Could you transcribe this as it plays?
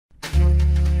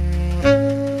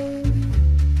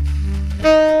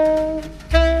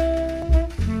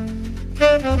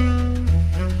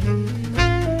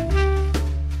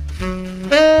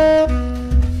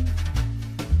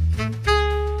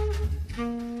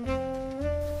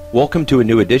Welcome to a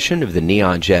new edition of the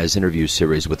Neon Jazz interview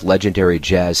series with legendary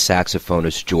jazz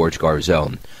saxophonist George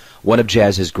Garzone, one of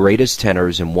jazz's greatest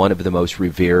tenors and one of the most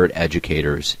revered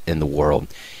educators in the world.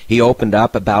 He opened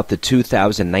up about the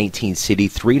 2019 city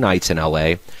 3 nights in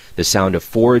LA, the sound of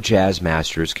 4 jazz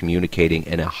masters communicating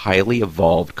in a highly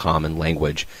evolved common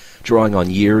language, drawing on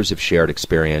years of shared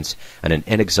experience and an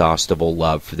inexhaustible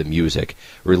love for the music,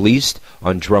 released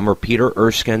on drummer Peter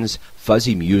Erskine's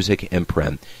Fuzzy Music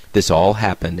imprint. This all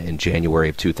happened in January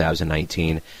of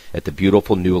 2019 at the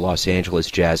beautiful new Los Angeles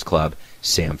Jazz Club,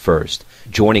 Sam First.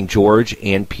 Joining George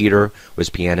and Peter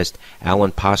was pianist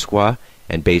Alan Pasqua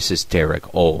and bassist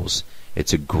Darek Oles.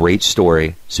 It's a great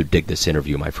story, so dig this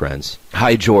interview, my friends.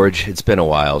 Hi, George. It's been a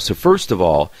while. So first of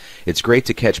all, it's great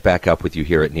to catch back up with you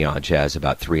here at Neon Jazz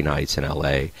about 3 nights in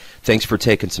L.A. Thanks for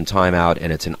taking some time out,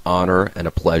 and it's an honor and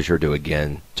a pleasure to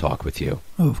again talk with you.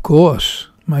 Of course.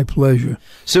 My pleasure.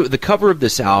 So the cover of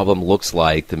this album looks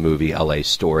like the movie L.A.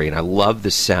 Story, and I love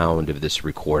the sound of this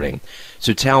recording.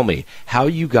 So tell me, how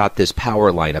you got this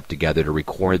power lineup together to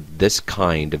record this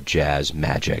kind of jazz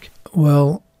magic?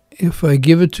 Well, if I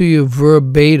give it to you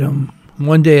verbatim,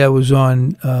 one day I was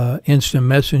on Instant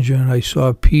Messenger and I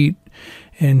saw Pete,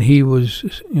 and he was,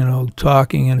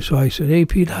 talking, and so I said, "Hey,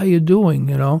 Pete, how you doing?"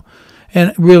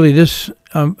 And really, this,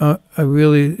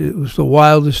 it was the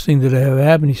wildest thing that ever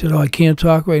happened. He said, "Oh, I can't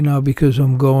talk right now because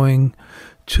I'm going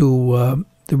to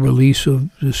the release of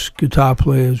this guitar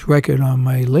player's record on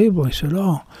my label." I said,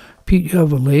 "Oh, Pete, you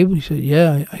have a label?" He said,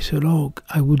 "Yeah." I said, "Oh,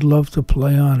 I would love to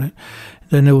play on it."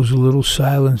 Then there was a little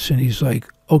silence, and he's like,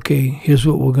 "Okay, here's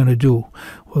what we're going to do.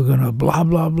 We're going to blah,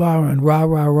 blah, blah, and rah,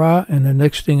 rah, rah." And the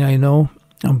next thing I know,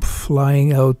 I'm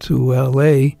flying out to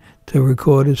L.A. to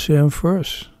record at Sam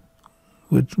First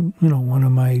with, one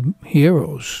of my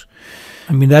heroes.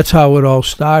 I mean, that's how it all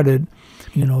started.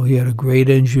 He had a great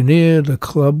engineer. The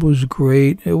club was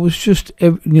great. It was just,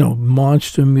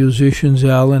 monster musicians.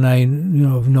 Alan,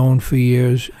 have known for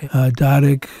years.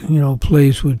 Darek,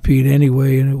 plays with Pete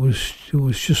anyway, and it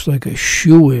was just like a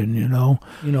shoe-in,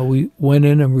 We went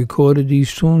in and recorded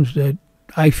these tunes that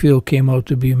I feel came out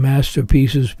to be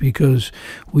masterpieces because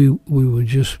we were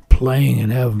just playing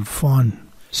and having fun.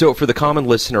 So for the common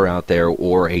listener out there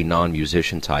or a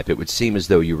non-musician type, it would seem as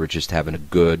though you were just having a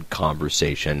good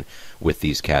conversation with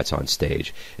these cats on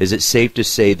stage. Is it safe to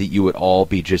say that you would all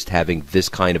be just having this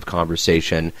kind of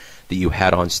conversation that you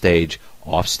had on stage,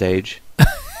 off stage?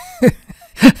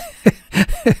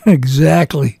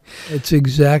 Exactly. It's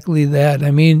exactly that.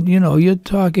 I mean, you're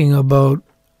talking about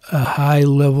a high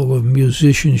level of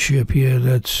musicianship here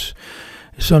that's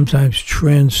sometimes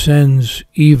transcends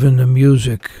even the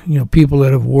music. People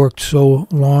that have worked so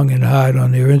long and hard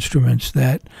on their instruments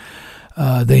that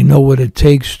they know what it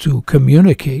takes to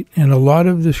communicate. And a lot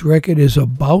of this record is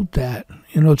about that.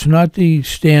 It's not the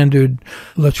standard,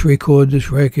 let's record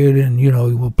this record and,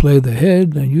 we'll play the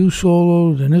head, then you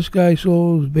solo, then this guy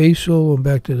solos, bass solo, and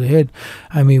back to the head.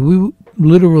 I mean, we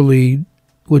literally,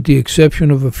 with the exception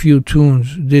of a few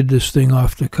tunes, did this thing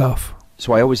off the cuff.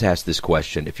 So I always ask this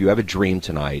question: if you have a dream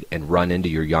tonight and run into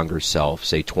your younger self,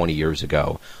 say 20 years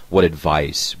ago, what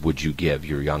advice would you give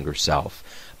your younger self?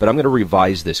 But I'm going to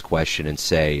revise this question and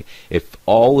say, if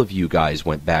all of you guys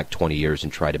went back 20 years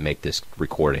and tried to make this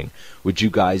recording, would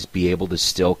you guys be able to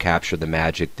still capture the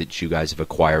magic that you guys have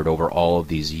acquired over all of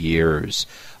these years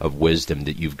of wisdom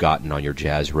that you've gotten on your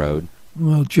jazz road?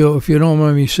 Well, Joe, if you don't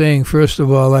mind me saying, first of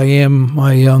all, I am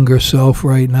my younger self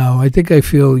right now. I think I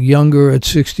feel younger at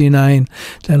 69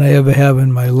 than I ever have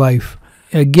in my life.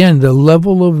 Again, the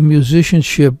level of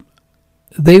musicianship,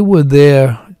 they were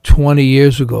there 20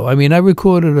 years ago. I mean, I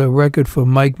recorded a record for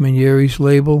Mike Manieri's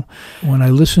label. When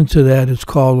I listen to that, it's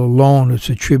called Alone. It's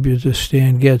a tribute to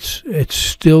Stan Getz. It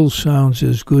still sounds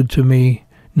as good to me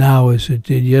now as it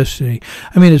did yesterday.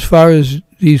 I mean, as far as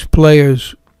these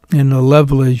players in the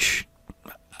levelage,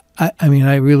 I mean,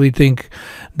 I really think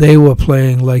they were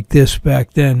playing like this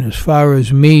back then. As far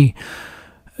as me,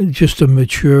 just a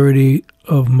maturity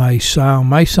of my sound.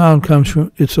 My sound comes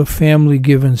from, it's a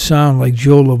family-given sound, like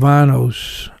Joe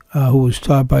Lovano's, who was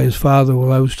taught by his father.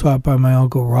 Well, I was taught by my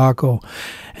Uncle Rocco.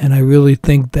 And I really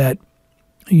think that,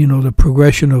 the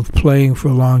progression of playing for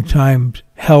a long time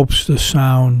helps the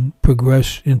sound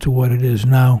progress into what it is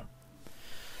now.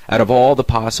 Out of all the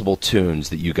possible tunes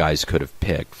that you guys could have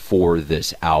picked for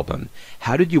this album,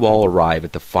 how did you all arrive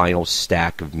at the final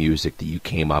stack of music that you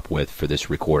came up with for this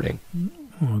recording?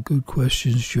 Oh, good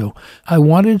questions, Joe. I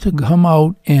wanted to come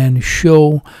out and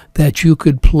show that you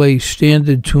could play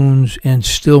standard tunes and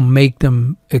still make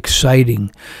them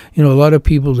exciting. You know, a lot of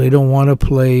people, they don't want to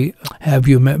play Have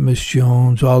You Met Miss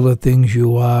Jones, All the Things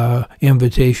You Are,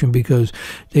 Invitation, because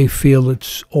they feel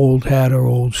it's old hat or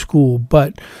old school.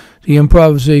 But the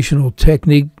improvisational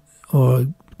technique or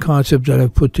concept that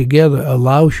I've put together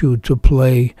allows you to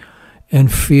play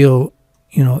and feel,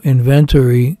 you know,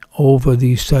 inventory over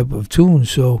these type of tunes.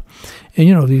 So, and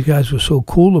you know, these guys were so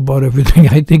cool about everything.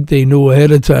 I think they knew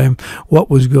ahead of time what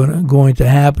was going to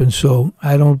happen. So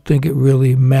I don't think it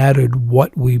really mattered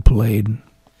what we played.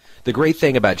 The great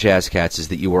thing about Jazz Cats is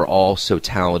that you are all so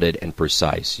talented and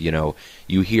precise. You know,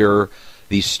 you hear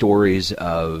these stories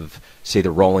of, say,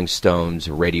 the Rolling Stones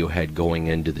or Radiohead going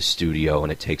into the studio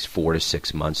and it takes 4 to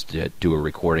 6 months to do a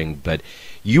recording, but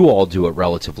you all do it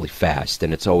relatively fast,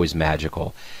 and it's always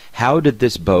magical. How did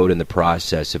this bode in the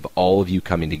process of all of you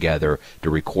coming together to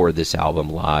record this album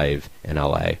live in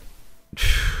L.A.?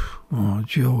 Oh,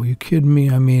 Joe, you kidding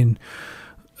me? I mean,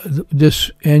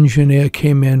 this engineer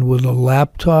came in with a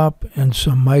laptop and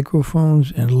some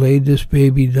microphones and laid this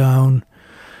baby down.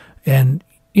 And,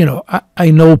 you know,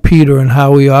 I know Peter and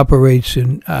how he operates,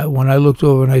 and when I looked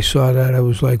over and I saw that, I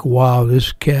was like, wow,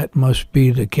 this cat must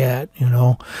be the cat, you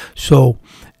know. So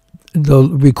the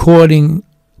recording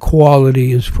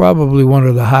quality is probably one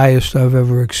of the highest I've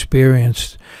ever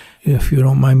experienced. If you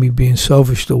don't mind me being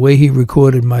selfish, the way he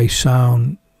recorded my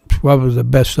sound, probably the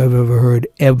best I've ever heard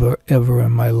ever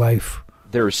in my life.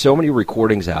 There are so many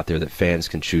recordings out there that fans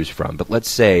can choose from, but let's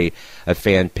say a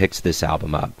fan picks this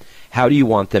album up. How do you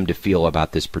want them to feel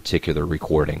about this particular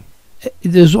recording?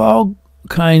 There's all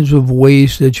kinds of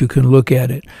ways that you can look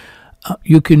at it.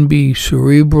 You can be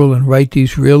cerebral and write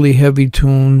these really heavy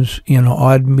tunes, you know,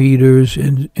 odd meters,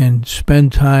 and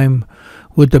spend time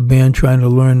with the band trying to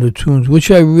learn the tunes,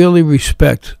 which I really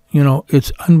respect. You know,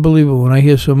 it's unbelievable when I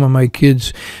hear some of my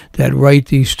kids that write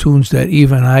these tunes that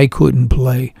even I couldn't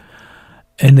play.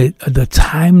 And the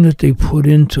time that they put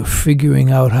into figuring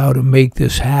out how to make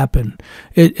this happen,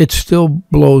 it still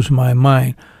blows my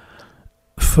mind.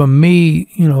 For me,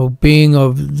 you know, being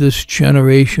of this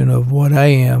generation of what I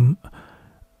am,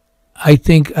 I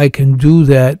think I can do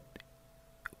that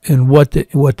in what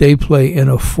they play in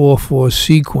a 4/4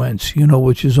 sequence, you know,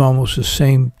 which is almost the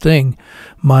same thing,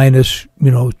 minus, you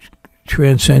know,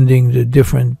 transcending the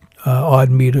different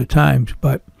odd meter times.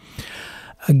 But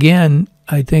again,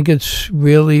 I think it's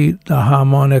really the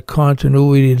harmonic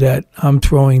continuity that I'm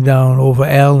throwing down over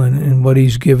Alan and what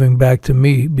he's giving back to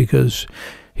me, because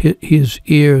his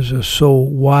ears are so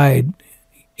wide.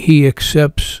 He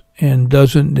accepts and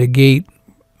doesn't negate,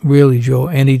 really, Joe,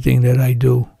 anything that I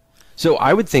do. So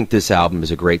I would think this album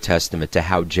is a great testament to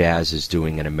how jazz is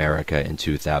doing in America in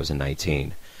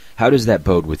 2019. How does that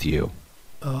bode with you?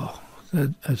 Oh,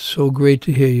 that's so great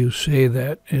to hear you say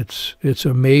that. It's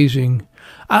amazing.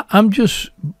 I'm just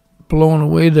blown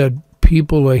away that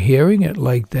people are hearing it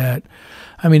like that.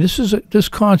 I mean, this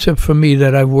concept for me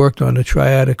that I've worked on, the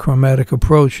triadic chromatic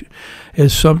approach,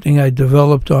 is something I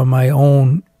developed on my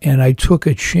own, and I took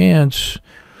a chance,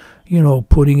 you know,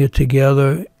 putting it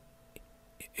together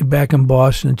back in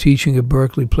Boston, teaching at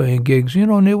Berkeley, playing gigs, you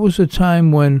know, and it was a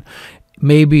time when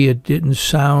maybe it didn't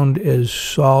sound as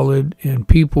solid and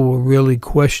people were really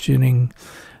questioning,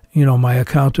 you know, my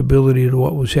accountability to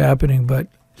what was happening. But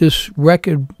this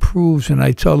record proves, and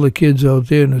I tell the kids out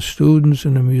there and the students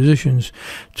and the musicians,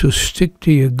 to stick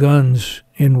to your guns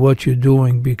in what you're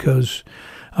doing, because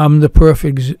I'm the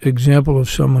perfect example of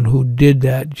someone who did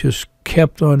that, just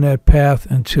kept on that path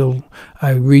until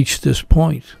I reached this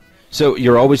point. So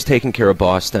you're always taking care of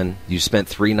Boston. You spent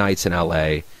 3 nights in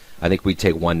L.A. I think we'd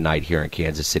take 1 night here in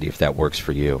Kansas City if that works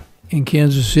for you. In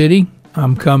Kansas City?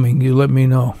 I'm coming. You let me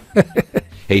know.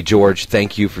 Hey, George,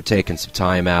 thank you for taking some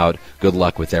time out. Good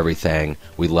luck with everything.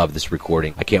 We love this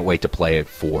recording. I can't wait to play it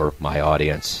for my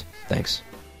audience. Thanks.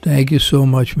 Thank you so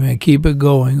much, man. Keep it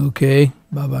going, okay?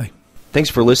 Bye-bye. Thanks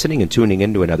for listening and tuning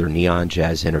in to another Neon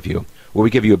Jazz interview, where we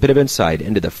give you a bit of insight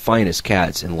into the finest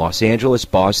cats in Los Angeles,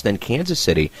 Boston, Kansas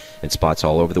City, and spots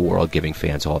all over the world, giving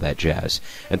fans all that jazz.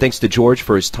 And thanks to George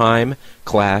for his time,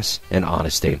 class, and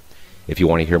honesty. If you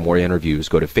want to hear more interviews,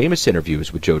 go to Famous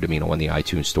Interviews with Joe Domino on the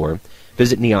iTunes Store.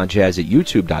 Visit Neon Jazz at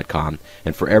YouTube.com.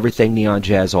 And for everything Neon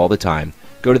Jazz all the time,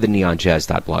 go to the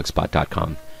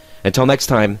neonjazz.blogspot.com. Until next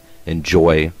time,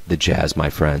 enjoy the jazz, my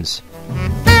friends.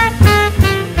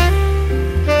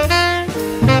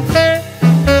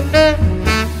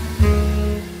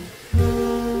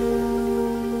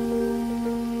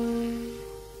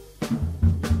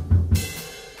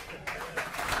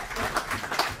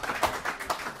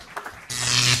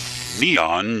 Neon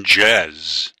Neon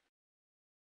Jazz.